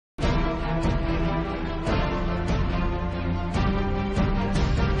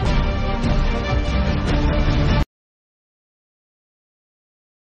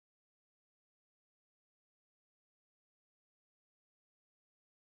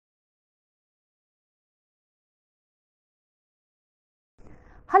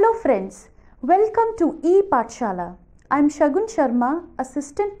Hello friends, welcome to E-Pathshala. I am Shagun Sharma,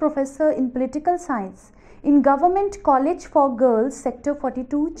 Assistant Professor in Political Science in Government College for Girls, Sector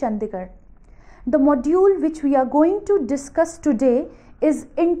 42, Chandigarh. The module which we are going to discuss today is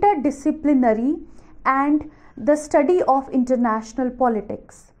Interdisciplinary and the study of international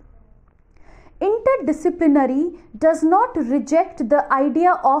politics. Interdisciplinary does not reject the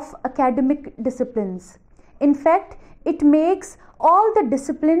idea of academic disciplines. In fact, it makes all the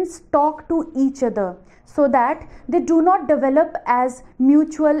disciplines talk to each other so that they do not develop as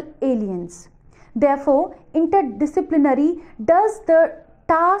mutual aliens. Therefore, interdisciplinary does the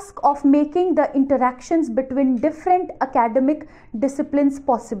task of making the interactions between different academic disciplines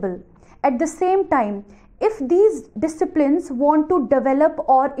possible. At the same time, if these disciplines want to develop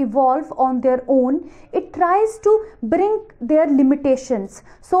or evolve on their own, it tries to bring their limitations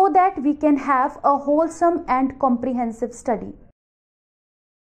so that we can have a wholesome and comprehensive study.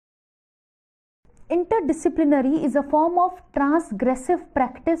 Interdisciplinary is a form of transgressive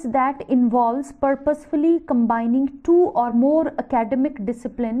practice that involves purposefully combining two or more academic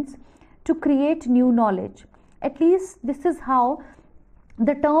disciplines to create new knowledge. At least this is how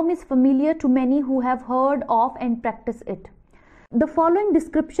the term is familiar to many who have heard of and practice it. The following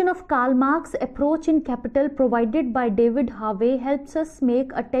description of Karl Marx's approach in Capital provided by David Harvey helps us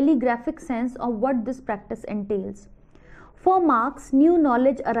make a telegraphic sense of what this practice entails. For Marx, new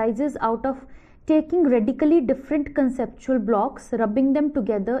knowledge arises out of taking radically different conceptual blocks, rubbing them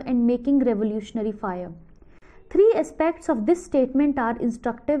together and making revolutionary fire. Three aspects of this statement are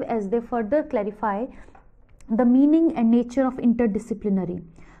instructive as they further clarify the meaning and nature of interdisciplinary.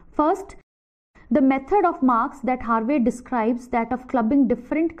 First, the method of Marx that Harvey describes, that of clubbing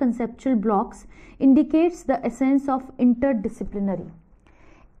different conceptual blocks, indicates the essence of interdisciplinary.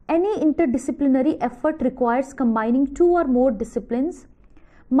 Any interdisciplinary effort requires combining two or more disciplines.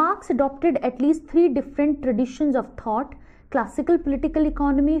 Marx adopted at least three different traditions of thought: classical political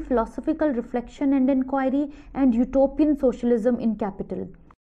economy, philosophical reflection and inquiry, and utopian socialism in Capital.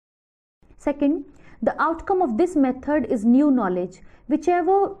 Second, the outcome of this method is new knowledge.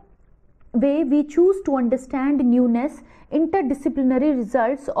 Whichever way we choose to understand newness, interdisciplinary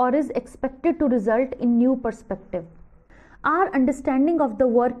results or is expected to result in new perspective. Our understanding of the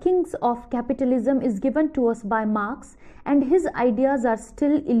workings of capitalism is given to us by Marx, and his ideas are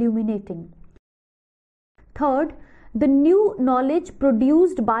still illuminating. Third, the new knowledge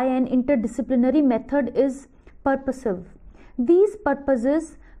produced by an interdisciplinary method is purposive. These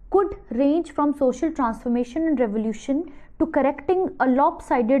purposes could range from social transformation and revolution to correcting a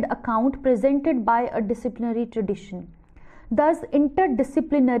lopsided account presented by a disciplinary tradition. Thus,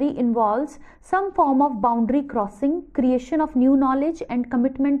 interdisciplinary involves some form of boundary crossing, creation of new knowledge, and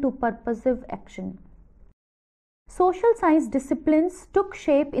commitment to purposive action. Social science disciplines took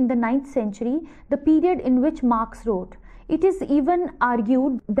shape in the 9th century, the period in which Marx wrote. It is even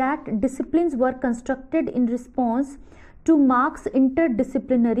argued that disciplines were constructed in response to Marx's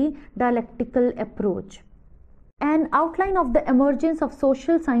interdisciplinary dialectical approach. An outline of the emergence of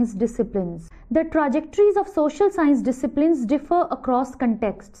social science disciplines. The trajectories of social science disciplines differ across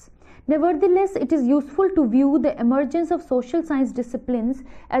contexts. Nevertheless, it is useful to view the emergence of social science disciplines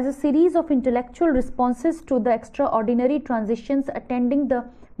as a series of intellectual responses to the extraordinary transitions attending the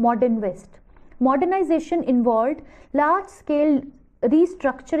modern West. Modernization involved large-scale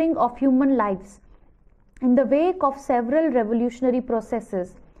restructuring of human lives in the wake of several revolutionary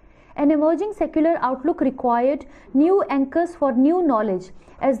processes. An emerging secular outlook required new anchors for new knowledge,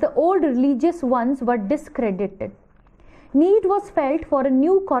 as the old religious ones were discredited. Need was felt for a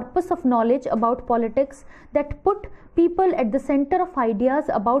new corpus of knowledge about politics that put people at the center of ideas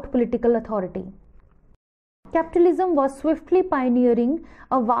about political authority. Capitalism was swiftly pioneering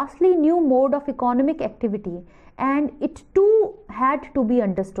a vastly new mode of economic activity, and it too had to be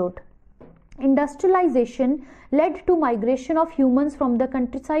understood. Industrialization led to migration of humans from the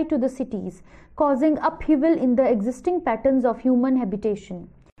countryside to the cities, causing upheaval in the existing patterns of human habitation.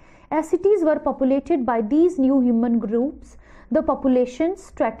 As cities were populated by these new human groups, the populations,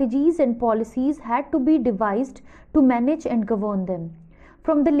 strategies and policies had to be devised to manage and govern them.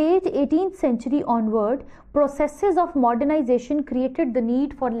 From the late 18th century onward, processes of modernization created the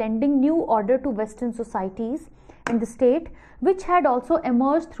need for lending new order to Western societies, and the state, which had also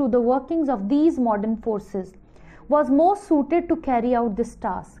emerged through the workings of these modern forces, was most suited to carry out this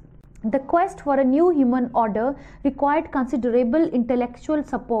task. The quest for a new human order required considerable intellectual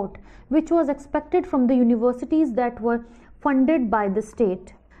support, which was expected from the universities that were funded by the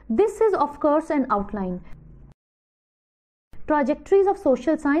state. This is, of course, an outline. Trajectories of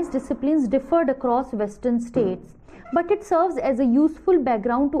social science disciplines differed across Western states. but it serves as a useful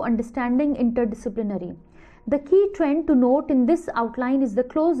background to understanding interdisciplinary. The key trend to note in this outline is the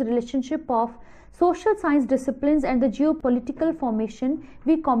close relationship of social science disciplines and the geopolitical formation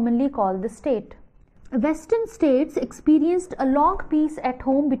we commonly call the state. Western states experienced a long peace at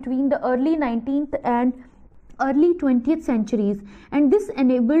home between the early 19th and early 20th centuries, and this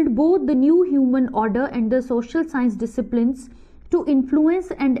enabled both the new human order and the social science disciplines to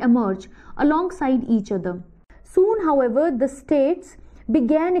influence and emerge alongside each other. Soon, however, the states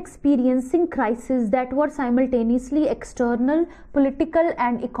began experiencing crises that were simultaneously external, political,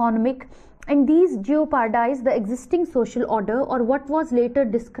 and economic, and these jeopardized the existing social order, or what was later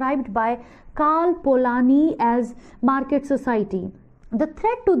described by Karl Polanyi as market society. The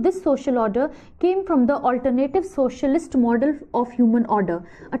threat to this social order came from the alternative socialist model of human order,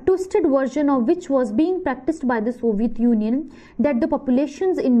 a twisted version of which was being practiced by the Soviet Union, that the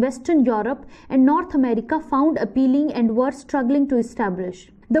populations in Western Europe and North America found appealing and were struggling to establish.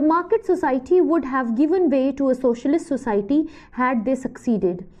 The market society would have given way to a socialist society had they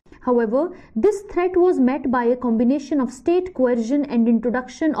succeeded. However, this threat was met by a combination of state coercion and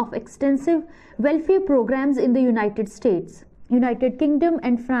introduction of extensive welfare programs in the United States, United Kingdom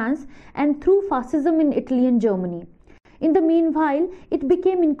and France, and through fascism in Italy and Germany. In the meanwhile, it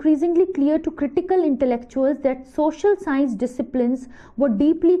became increasingly clear to critical intellectuals that social science disciplines were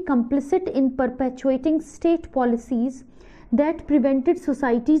deeply complicit in perpetuating state policies that prevented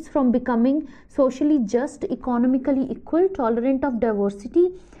societies from becoming socially just, economically equal, tolerant of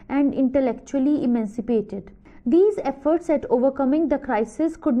diversity, and intellectually emancipated. These efforts at overcoming the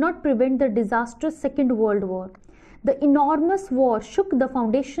crisis could not prevent the disastrous Second World War. The enormous war shook the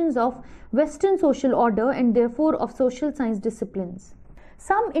foundations of Western social order and therefore of social science disciplines.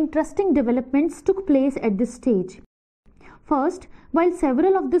 Some interesting developments took place at this stage. First, while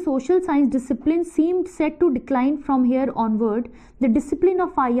several of the social science disciplines seemed set to decline from here onward, the discipline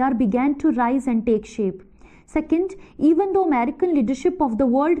of IR began to rise and take shape. Second, even though American leadership of the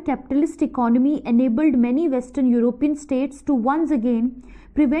world capitalist economy enabled many Western European states to once again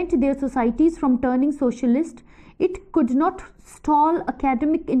prevent their societies from turning socialist, it could not stall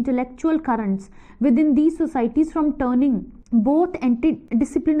academic intellectual currents within these societies from turning both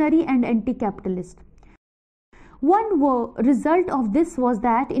anti-disciplinary and anti-capitalist. One result of this was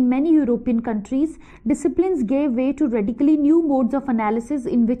that in many European countries, disciplines gave way to radically new modes of analysis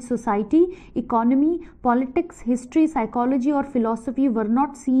in which society, economy, politics, history, psychology, or philosophy were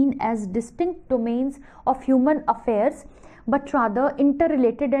not seen as distinct domains of human affairs, but rather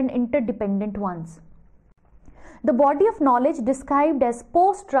interrelated and interdependent ones. The body of knowledge described as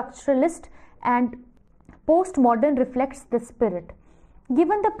post-structuralist and postmodern reflects this spirit.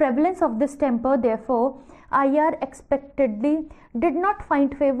 Given the prevalence of this temper, therefore, IR expectedly did not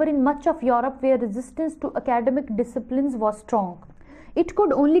find favor in much of Europe where resistance to academic disciplines was strong. It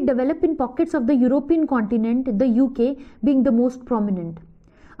could only develop in pockets of the European continent, the UK being the most prominent.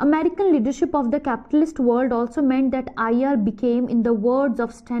 American leadership of the capitalist world also meant that IR became, in the words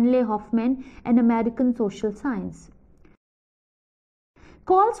of Stanley Hoffman, an American social science.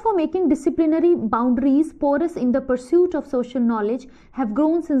 Calls for making disciplinary boundaries porous in the pursuit of social knowledge have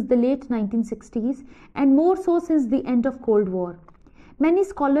grown since the late 1960s and more so since the end of Cold War. Many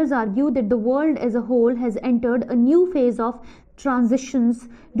scholars argue that the world as a whole has entered a new phase of transitions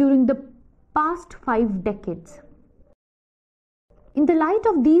during the past 5 decades. In the light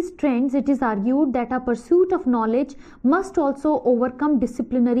of these trends, it is argued that our pursuit of knowledge must also overcome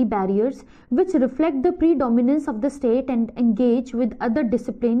disciplinary barriers which reflect the predominance of the state and engage with other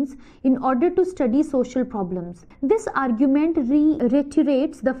disciplines in order to study social problems. This argument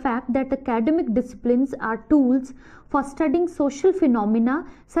reiterates the fact that academic disciplines are tools for studying social phenomena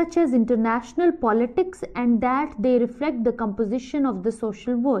such as international politics and that they reflect the composition of the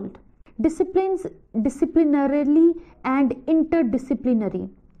social world. Disciplines disciplinarily and interdisciplinary.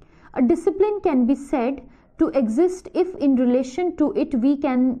 A discipline can be said to exist if in relation to it we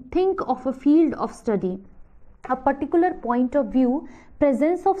can think of a field of study, a particular point of view,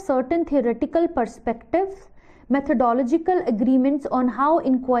 presence of certain theoretical perspectives, methodological agreements on how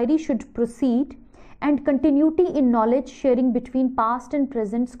inquiry should proceed, and continuity in knowledge sharing between past and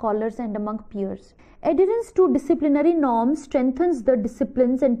present scholars and among peers. Adherence to disciplinary norms strengthens the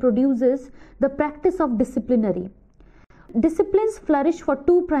disciplines and produces the practice of disciplinary. Disciplines flourish for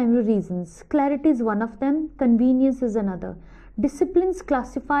 2 primary reasons. Clarity is one of them, convenience is another. Disciplines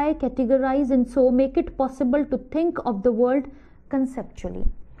classify, categorize, and so make it possible to think of the world conceptually.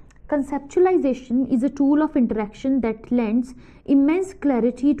 Conceptualization is a tool of interaction that lends immense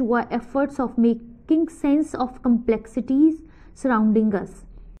clarity to our efforts of making sense of complexities surrounding us.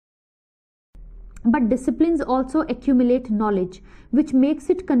 But disciplines also accumulate knowledge, which makes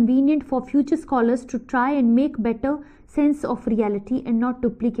it convenient for future scholars to try and make better sense of reality and not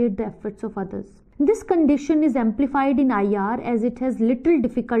duplicate the efforts of others. This condition is amplified in IR as it has little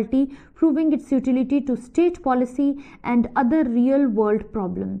difficulty proving its utility to state policy and other real-world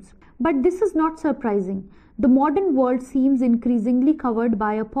problems. But this is not surprising. The modern world seems increasingly covered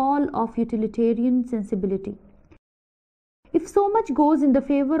by a pall of utilitarian sensibility. If so much goes in the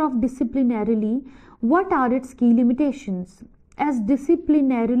favor of disciplinarily, what are its key limitations? As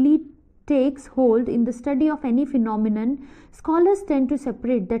disciplinarily takes hold in the study of any phenomenon, scholars tend to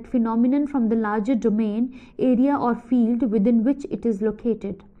separate that phenomenon from the larger domain, area or field within which it is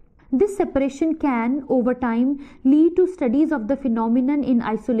located. This separation can, over time, lead to studies of the phenomenon in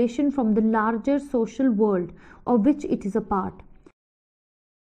isolation from the larger social world of which it is a part.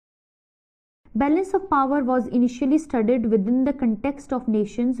 Balance of power was initially studied within the context of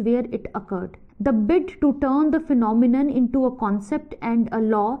nations where it occurred. The bid to turn the phenomenon into a concept and a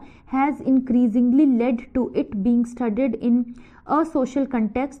law has increasingly led to it being studied in a social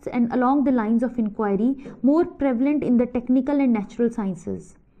context and along the lines of inquiry more prevalent in the technical and natural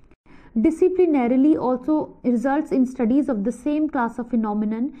sciences. Disciplinarily also results in studies of the same class of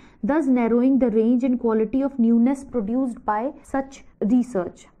phenomenon, thus narrowing the range and quality of newness produced by such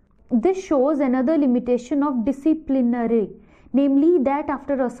research. This shows another limitation of disciplinary, namely that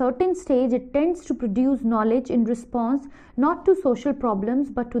after a certain stage it tends to produce knowledge in response not to social problems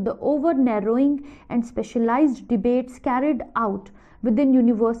but to the over-narrowing and specialized debates carried out within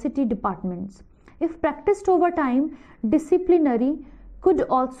university departments. If practiced over time, disciplinary could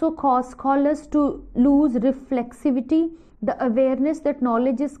also cause scholars to lose reflexivity, the awareness that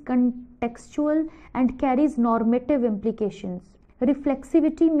knowledge is contextual and carries normative implications.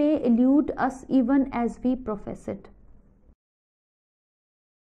 Reflexivity may elude us even as we profess it.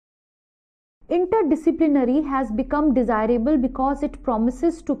 Interdisciplinary has become desirable because it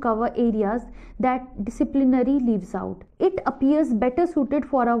promises to cover areas that disciplinary leaves out. It appears better suited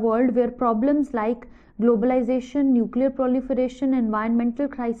for a world where problems like globalization, nuclear proliferation, environmental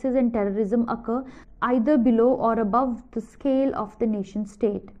crisis and terrorism occur either below or above the scale of the nation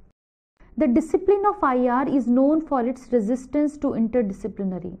state. The discipline of IR is known for its resistance to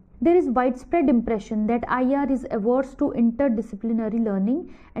interdisciplinary. There is widespread impression that IR is averse to interdisciplinary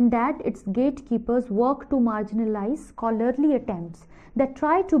learning and that its gatekeepers work to marginalize scholarly attempts that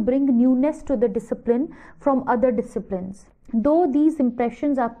try to bring newness to the discipline from other disciplines. Though these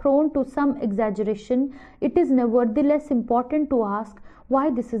impressions are prone to some exaggeration, it is nevertheless important to ask why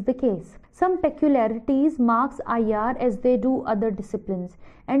this is the case. Some peculiarities marks IR as they do other disciplines,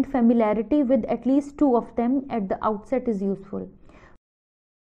 and familiarity with at least two of them at the outset is useful.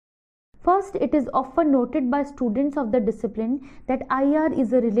 First, it is often noted by students of the discipline that IR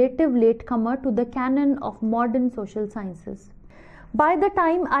is a relative latecomer to the canon of modern social sciences. By the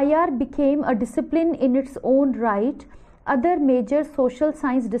time IR became a discipline in its own right, other major social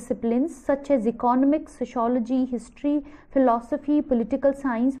science disciplines such as economics, sociology, history, philosophy, political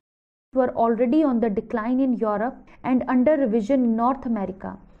science were already on the decline in Europe and under revision in North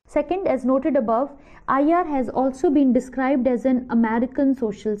America. Second, as noted above, IR has also been described as an American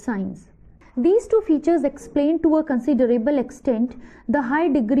social science. These two features explain to a considerable extent the high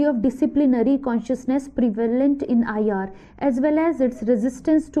degree of disciplinary consciousness prevalent in IR as well as its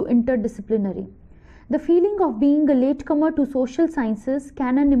resistance to interdisciplinary. The feeling of being a latecomer to social sciences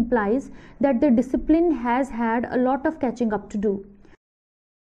canon implies that the discipline has had a lot of catching up to do.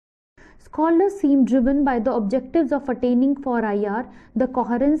 Scholars seem driven by the objectives of attaining for IR the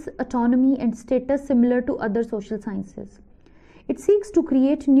coherence, autonomy, and status similar to other social sciences. It seeks to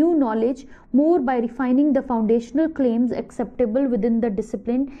create new knowledge more by refining the foundational claims acceptable within the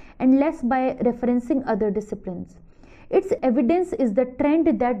discipline and less by referencing other disciplines. Its evidence is the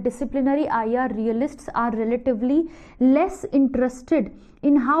trend that disciplinary IR realists are relatively less interested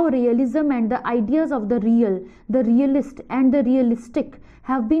in how realism and the ideas of the real, the realist, and the realistic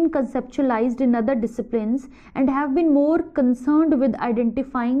have been conceptualized in other disciplines and have been more concerned with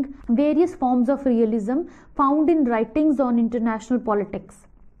identifying various forms of realism found in writings on international politics,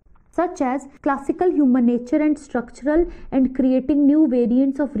 such as classical human nature and structural, and creating new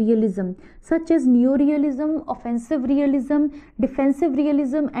variants of realism, such as neorealism, offensive realism, defensive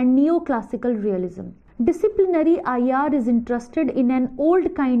realism, and neoclassical realism. Disciplinary IR is interested in an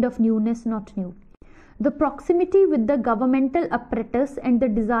old kind of newness, not new. The proximity with the governmental apparatus and the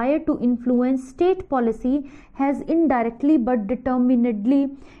desire to influence state policy has indirectly but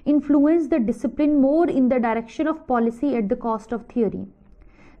determinedly influenced the discipline more in the direction of policy at the cost of theory.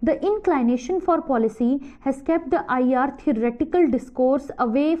 The inclination for policy has kept the IR theoretical discourse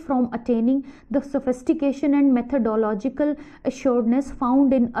away from attaining the sophistication and methodological assuredness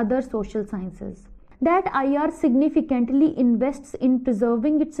found in other social sciences. That IR significantly invests in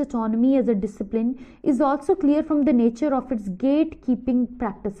preserving its autonomy as a discipline is also clear from the nature of its gatekeeping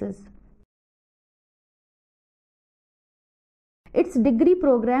practices. Its degree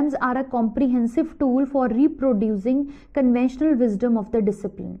programs are a comprehensive tool for reproducing conventional wisdom of the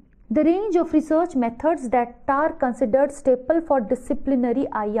discipline. The range of research methods that are considered staple for disciplinary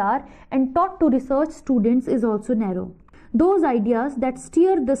IR and taught to research students is also narrow. Those ideas that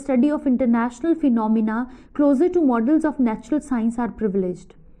steer the study of international phenomena closer to models of natural science are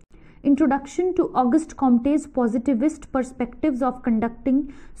privileged. Introduction to Auguste Comte's positivist perspectives of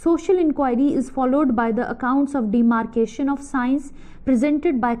conducting social inquiry is followed by the accounts of demarcation of science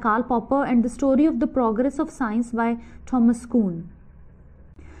presented by Karl Popper and the story of the progress of science by Thomas Kuhn.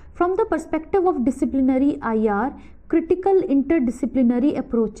 From the perspective of disciplinary IR, critical interdisciplinary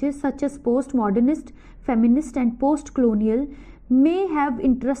approaches such as postmodernist, feminist and post-colonial may have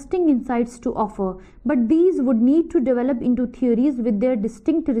interesting insights to offer, but these would need to develop into theories with their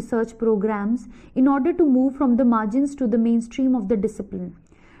distinct research programs in order to move from the margins to the mainstream of the discipline.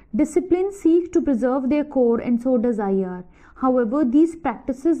 Disciplines seek to preserve their core, and so does IR. However, these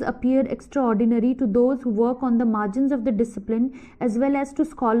practices appear extraordinary to those who work on the margins of the discipline as well as to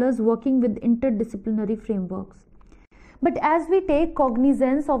scholars working with interdisciplinary frameworks. But as we take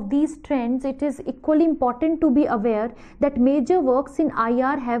cognizance of these trends, it is equally important to be aware that major works in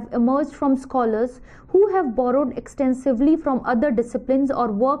IR have emerged from scholars who have borrowed extensively from other disciplines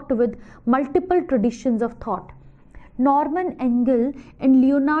or worked with multiple traditions of thought. Norman Engel and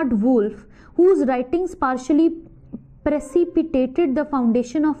Leonard Woolf, whose writings partially precipitated the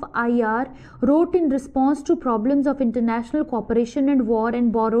foundation of IR, wrote in response to problems of international cooperation and war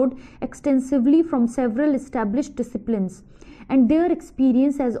and borrowed extensively from several established disciplines and their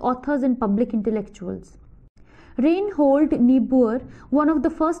experience as authors and public intellectuals. Reinhold Niebuhr, one of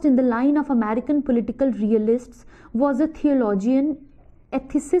the first in the line of American political realists, was a theologian,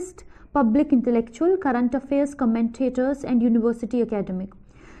 ethicist, public intellectual, current affairs commentator, and university academic.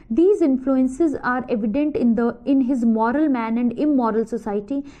 These influences are evident in his Moral Man and Immoral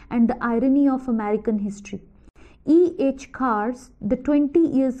Society and the Irony of American History. E. H. Carr's The 20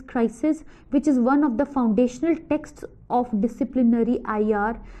 Years Crisis, which is one of the foundational texts of disciplinary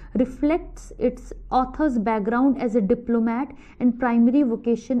IR, reflects its author's background as a diplomat and primary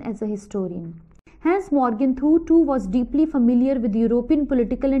vocation as a historian. Hans Morgenthau too was deeply familiar with European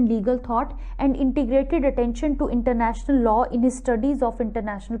political and legal thought and integrated attention to international law in his studies of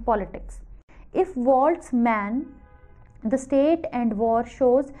international politics. If Walt's Man, The State and War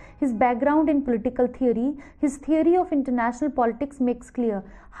shows his background in political theory, his theory of international politics makes clear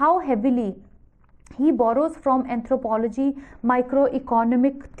how heavily he borrows from anthropology,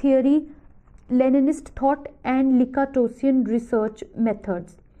 microeconomic theory, Leninist thought and Lacanian research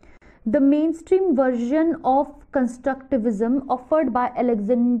methods. The mainstream version of constructivism offered by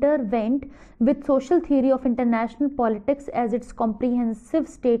Alexander Wendt, with social theory of international politics as its comprehensive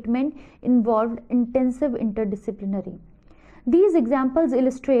statement, involved intensive interdisciplinary. These examples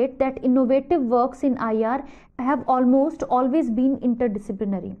illustrate that innovative works in IR have almost always been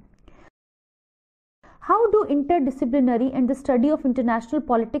interdisciplinary. How do interdisciplinary and the study of international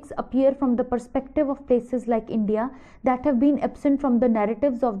politics appear from the perspective of places like India that have been absent from the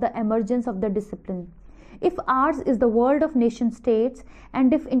narratives of the emergence of the discipline? If ours is the world of nation states,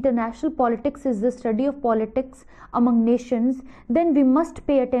 and if international politics is the study of politics among nations, then we must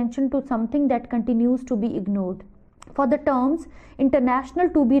pay attention to something that continues to be ignored. For the terms international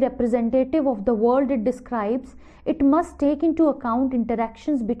to be representative of the world it describes, it must take into account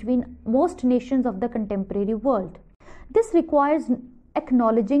interactions between most nations of the contemporary world. This requires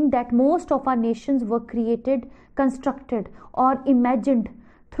acknowledging that most of our nations were created, constructed, or imagined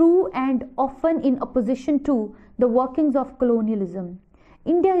through and often in opposition to the workings of colonialism.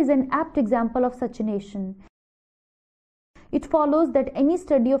 India is an apt example of such a nation. It follows that any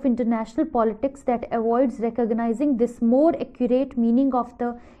study of international politics that avoids recognizing this more accurate meaning of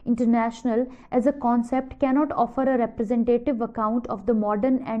the international as a concept cannot offer a representative account of the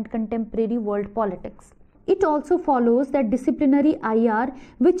modern and contemporary world politics. It also follows that disciplinary IR,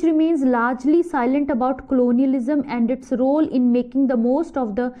 which remains largely silent about colonialism and its role in making the most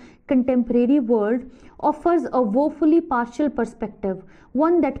of the contemporary world, offers a woefully partial perspective,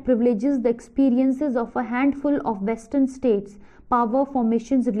 one that privileges the experiences of a handful of Western states, power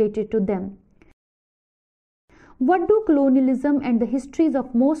formations related to them. What do colonialism and the histories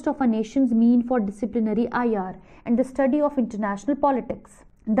of most of our nations mean for disciplinary IR and the study of international politics?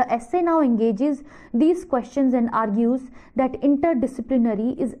 The essay now engages these questions and argues that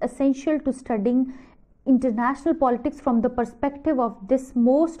interdisciplinary is essential to studying international politics from the perspective of this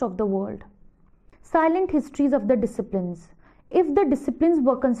most of the world. Silent histories of the disciplines. If the disciplines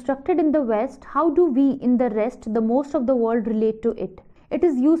were constructed in the West, how do we in the rest, the most of the world, relate to it? It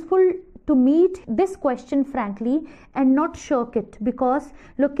is useful to meet this question frankly and not shirk it, because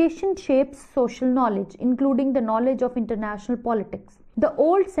location shapes social knowledge, including the knowledge of international politics. The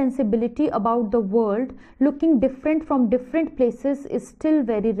old sensibility about the world looking different from different places is still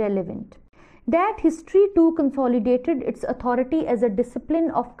very relevant. That history too consolidated its authority as a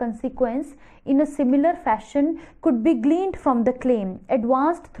discipline of consequence in a similar fashion could be gleaned from the claim,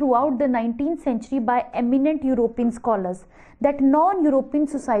 advanced throughout the 19th century by eminent European scholars, that non-European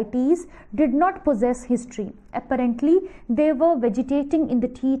societies did not possess history. Apparently, they were vegetating in the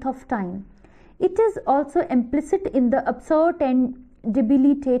teeth of time. It is also implicit in the absurd and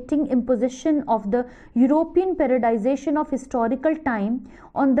debilitating imposition of the European periodization of historical time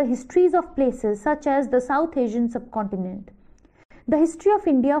on the histories of places such as the South Asian subcontinent. The history of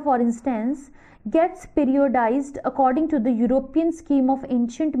India, for instance, gets periodized according to the European scheme of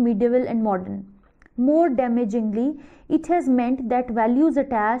ancient, medieval and modern. More damagingly, it has meant that values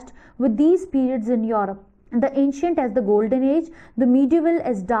attached with these periods in Europe, the ancient as the golden age, the medieval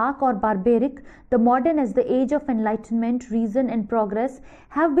as dark or barbaric, the modern as the age of enlightenment, reason and progress,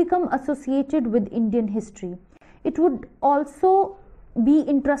 have become associated with Indian history. It would also be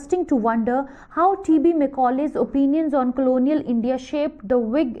interesting to wonder how T.B. Macaulay's opinions on colonial India shaped the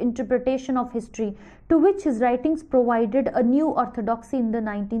Whig interpretation of history, to which his writings provided a new orthodoxy in the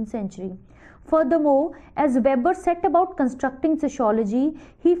 19th century. Furthermore, as Weber set about constructing sociology,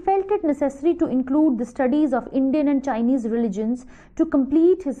 he felt it necessary to include the studies of Indian and Chinese religions to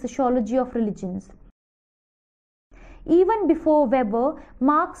complete his sociology of religions. Even before Weber,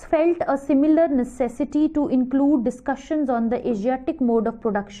 Marx felt a similar necessity to include discussions on the Asiatic mode of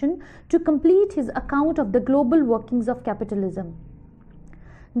production to complete his account of the global workings of capitalism.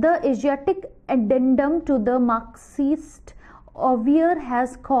 The Asiatic addendum to the Marxist oeuvre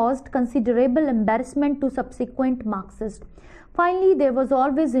has caused considerable embarrassment to subsequent Marxists. Finally, there was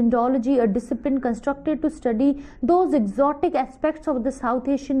always Indology, a discipline constructed to study those exotic aspects of the South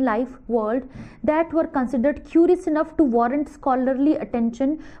Asian life world that were considered curious enough to warrant scholarly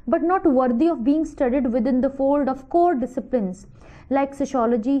attention but not worthy of being studied within the fold of core disciplines like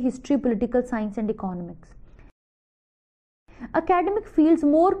sociology, history, political science and economics. Academic fields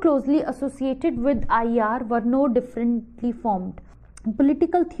more closely associated with IR were no differently formed.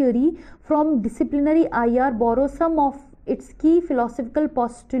 Political theory from disciplinary IR borrows some of its key philosophical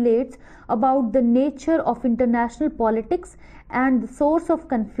postulates about the nature of international politics and the source of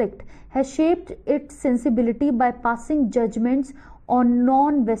conflict, has shaped its sensibility by passing judgments on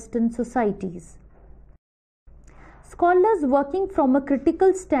non-Western societies. Scholars working from a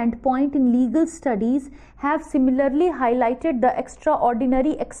critical standpoint in legal studies have similarly highlighted the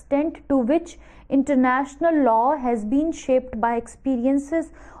extraordinary extent to which international law has been shaped by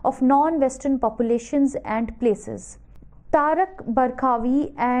experiences of non-Western populations and places. Tarek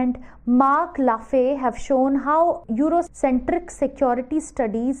Barkawi and Mark Lafay have shown how Eurocentric security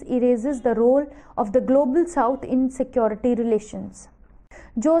studies erases the role of the Global South in security relations.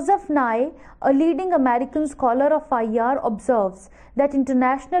 Joseph Nye, a leading American scholar of IR, observes that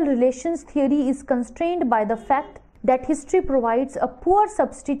international relations theory is constrained by the fact that history provides a poor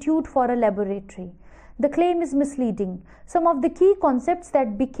substitute for a laboratory. The claim is misleading. Some of the key concepts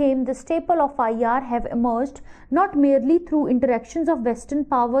that became the staple of IR have emerged not merely through interactions of Western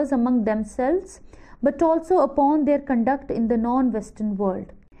powers among themselves, but also upon their conduct in the non-Western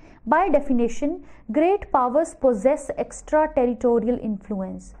world. By definition, great powers possess extraterritorial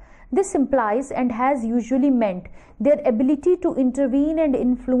influence. This implies and has usually meant their ability to intervene and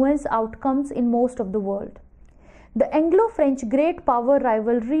influence outcomes in most of the world. The Anglo-French great power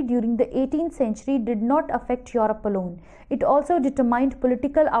rivalry during the 18th century did not affect Europe alone. It also determined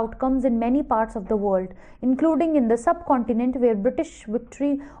political outcomes in many parts of the world, including in the subcontinent, where British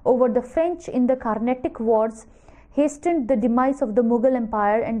victory over the French in the Carnatic Wars hastened the demise of the Mughal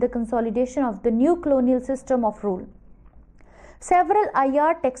Empire and the consolidation of the new colonial system of rule. Several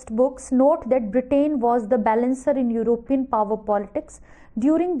IR textbooks note that Britain was the balancer in European power politics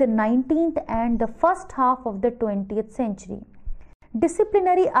during the 19th and the first half of the 20th century.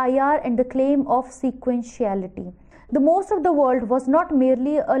 Disciplinary IR and the claim of sequentiality. The most of the world was not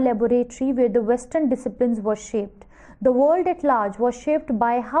merely a laboratory where the Western disciplines were shaped. The world at large was shaped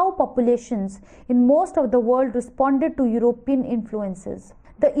by how populations in most of the world responded to European influences.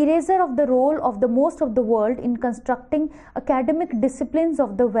 The erasure of the role of the most of the world in constructing academic disciplines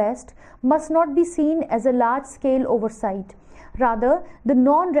of the West must not be seen as a large-scale oversight. Rather, the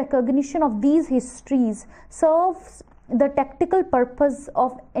non-recognition of these histories serves the tactical purpose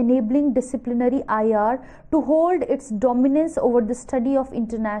of enabling disciplinary IR to hold its dominance over the study of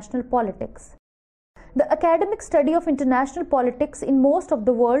international politics. The academic study of international politics in most of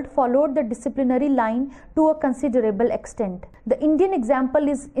the world followed the disciplinary line to a considerable extent. The Indian example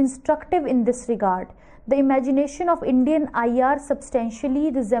is instructive in this regard. The imagination of Indian IR substantially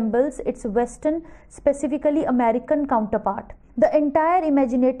resembles its Western, specifically American counterpart. The entire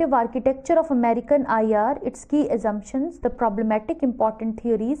imaginative architecture of American IR, its key assumptions, the problematic important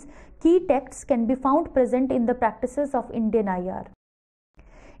theories, key texts can be found present in the practices of Indian IR.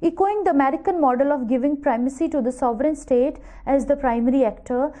 Echoing the American model of giving primacy to the sovereign state as the primary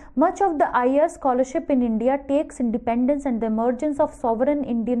actor, much of the IR scholarship in India takes independence and the emergence of sovereign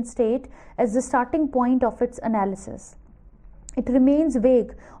Indian state as the starting point of its analysis. It remains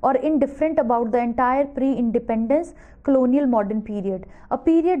vague or indifferent about the entire pre-independence colonial modern period, a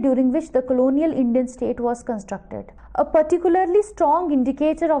period during which the colonial Indian state was constructed. A particularly strong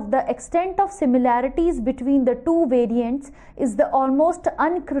indicator of the extent of similarities between the two variants is the almost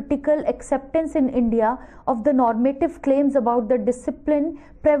uncritical acceptance in India of the normative claims about the discipline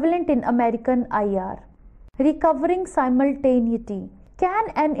prevalent in American IR. Recovering simultaneity. Can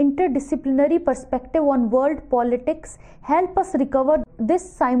an interdisciplinary perspective on world politics help us recover this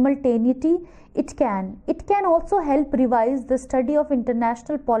simultaneity? It can. It can also help revise the study of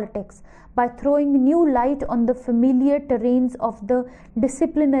international politics by throwing new light on the familiar terrains of the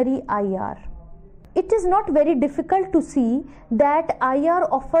disciplinary IR. It is not very difficult to see that IR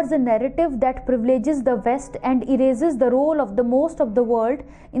offers a narrative that privileges the West and erases the role of the most of the world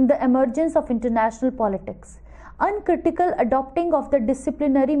in the emergence of international politics. Uncritical adopting of the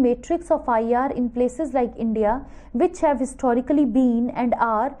disciplinary matrix of IR in places like India, which have historically been and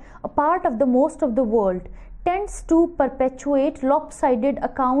are a part of the most of the world, tends to perpetuate lopsided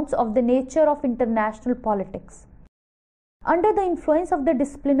accounts of the nature of international politics. Under the influence of the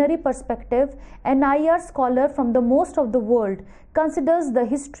disciplinary perspective, an IR scholar from the most of the world considers the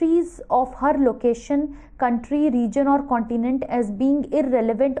histories of her location, country, region or continent as being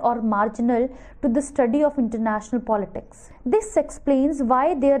irrelevant or marginal to the study of international politics. This explains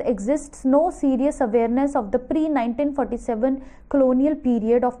why there exists no serious awareness of the pre-1947 colonial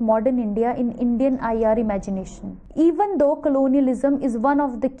period of modern India in Indian IR imagination, even though colonialism is one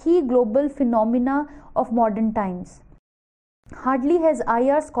of the key global phenomena of modern times. Hardly has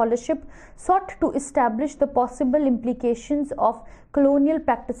IR scholarship sought to establish the possible implications of colonial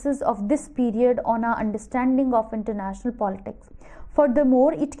practices of this period on our understanding of international politics.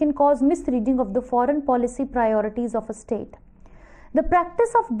 Furthermore, it can cause misreading of the foreign policy priorities of a state. The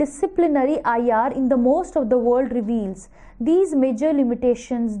practice of disciplinary IR in the most of the world reveals these major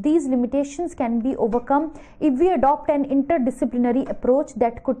limitations. These limitations can be overcome if we adopt an interdisciplinary approach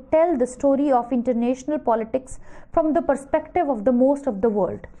that could tell the story of international politics from the perspective of the most of the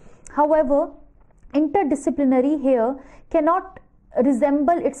world. However, interdisciplinary here cannot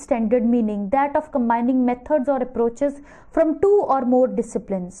resemble its standard meaning, that of combining methods or approaches from two or more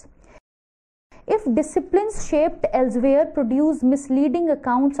disciplines. If disciplines shaped elsewhere produce misleading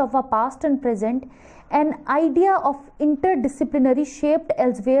accounts of our past and present, an idea of interdisciplinary shaped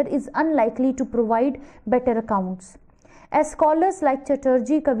elsewhere is unlikely to provide better accounts. As scholars like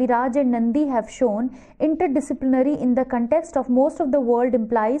Chatterjee, Kaviraj and Nandi have shown, interdisciplinary in the context of most of the world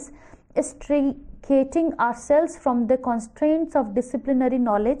implies extricating ourselves from the constraints of disciplinary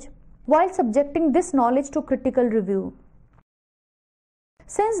knowledge while subjecting this knowledge to critical review.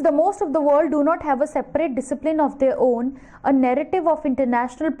 Since the most of the world do not have a separate discipline of their own, a narrative of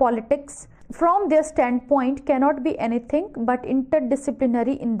international politics from their standpoint cannot be anything but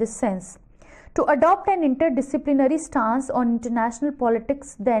interdisciplinary in this sense. To adopt an interdisciplinary stance on international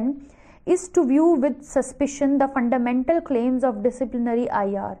politics, then, is to view with suspicion the fundamental claims of disciplinary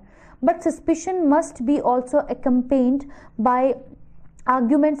IR. But suspicion must be also accompanied by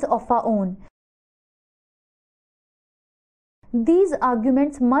arguments of our own. These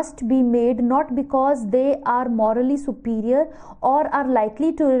arguments must be made not because they are morally superior or are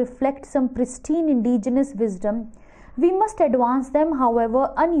likely to reflect some pristine indigenous wisdom. We must advance them,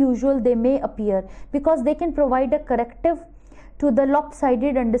 however unusual they may appear, because they can provide a corrective to the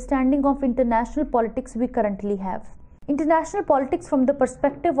lopsided understanding of international politics we currently have. International politics from the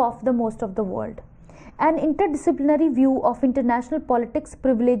perspective of the most of the world. An interdisciplinary view of international politics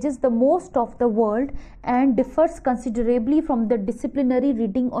privileges the most of the world and differs considerably from the disciplinary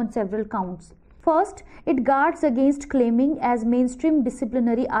reading on several counts. First, it guards against claiming, as mainstream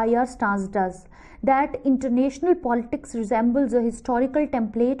disciplinary IR stance does, that international politics resembles a historical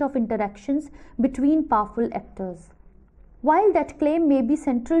template of interactions between powerful actors. While that claim may be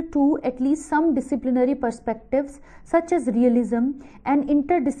central to at least some disciplinary perspectives, such as realism, an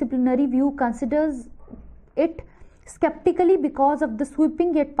interdisciplinary view considers it skeptically because of the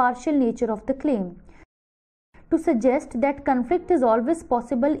sweeping yet partial nature of the claim. To suggest that conflict is always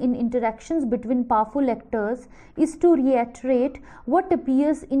possible in interactions between powerful actors is to reiterate what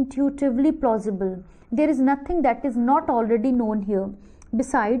appears intuitively plausible. There is nothing that is not already known here.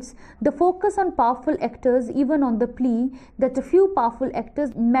 Besides, the focus on powerful actors, even on the plea that a few powerful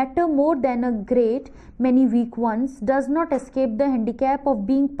actors matter more than a great many weak ones, does not escape the handicap of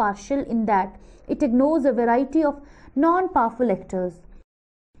being partial in that it ignores a variety of non-powerful actors.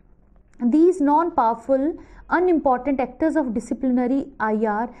 These non-powerful, unimportant actors of disciplinary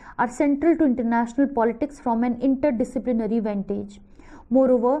IR are central to international politics from an interdisciplinary vantage.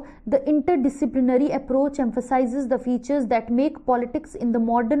 Moreover, the interdisciplinary approach emphasizes the features that make politics in the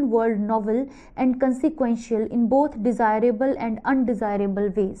modern world novel and consequential in both desirable and undesirable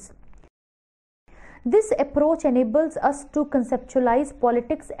ways. This approach enables us to conceptualize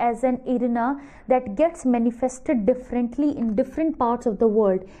politics as an arena that gets manifested differently in different parts of the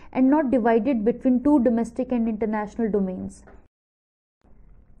world and not divided between two domestic and international domains.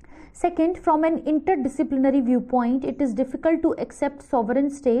 Second, from an interdisciplinary viewpoint, it is difficult to accept sovereign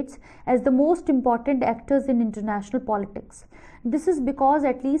states as the most important actors in international politics. This is because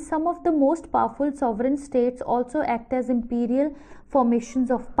at least some of the most powerful sovereign states also act as imperial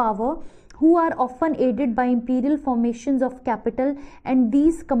formations of power, who are often aided by imperial formations of capital, and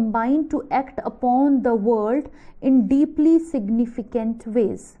these combine to act upon the world in deeply significant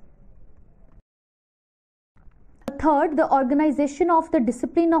ways. Third, the organization of the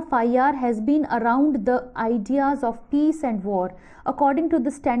discipline of IR has been around the ideas of peace and war. According to the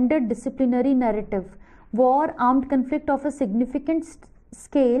standard disciplinary narrative, war, armed conflict of a significant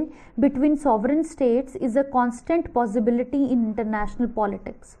scale between sovereign states, is a constant possibility in international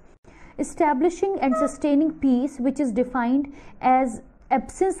politics. Establishing and sustaining peace, which is defined as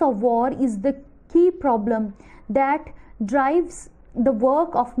absence of war, is the key problem that drives the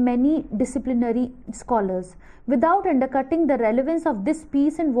work of many disciplinary scholars. Without undercutting the relevance of this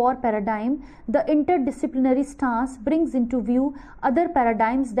peace and war paradigm, the interdisciplinary stance brings into view other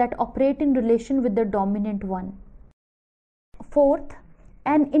paradigms that operate in relation with the dominant one. Fourth,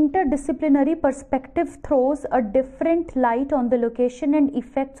 an interdisciplinary perspective throws a different light on the location and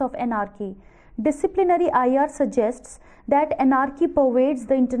effects of anarchy. Disciplinary IR suggests that anarchy pervades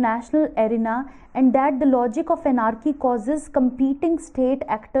the international arena and that the logic of anarchy causes competing state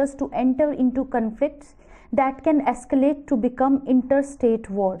actors to enter into conflicts that can escalate to become interstate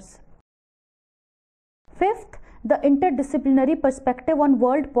wars. Fifth, the interdisciplinary perspective on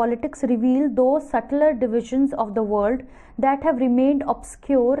world politics reveals those subtler divisions of the world that have remained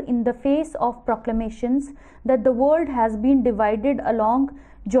obscure in the face of proclamations that the world has been divided along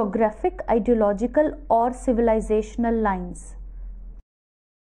geographic, ideological, or civilizational lines.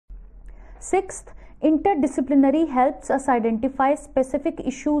 Sixth, interdisciplinary helps us identify specific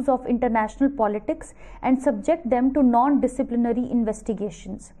issues of international politics and subject them to non-disciplinary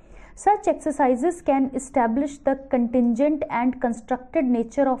investigations. Such exercises can establish the contingent and constructed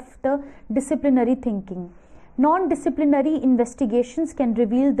nature of the disciplinary thinking. Non-disciplinary investigations can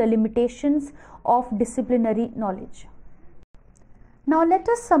reveal the limitations of disciplinary knowledge. Now let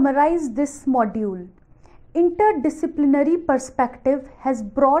us summarize this module. Interdisciplinary perspective has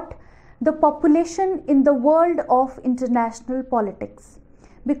brought the population in the world of international politics,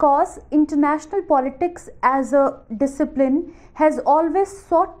 because international politics as a discipline has always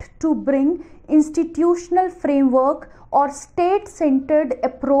sought to bring institutional framework or state-centered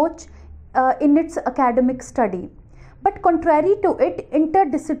approach in its academic study. But contrary to it,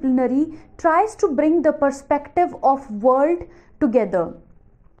 interdisciplinary tries to bring the perspective of world together.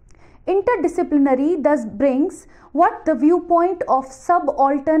 Interdisciplinary thus brings what the viewpoint of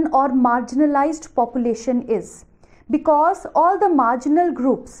subaltern or marginalized population is, because all the marginal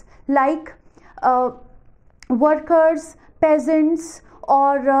groups like workers, peasants,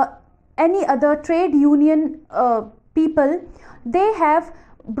 or any other trade union people, they have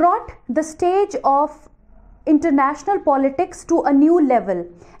brought the stage of international politics to a new level,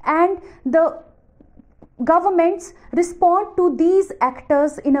 and the governments respond to these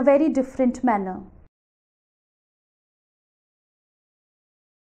actors in a very different manner.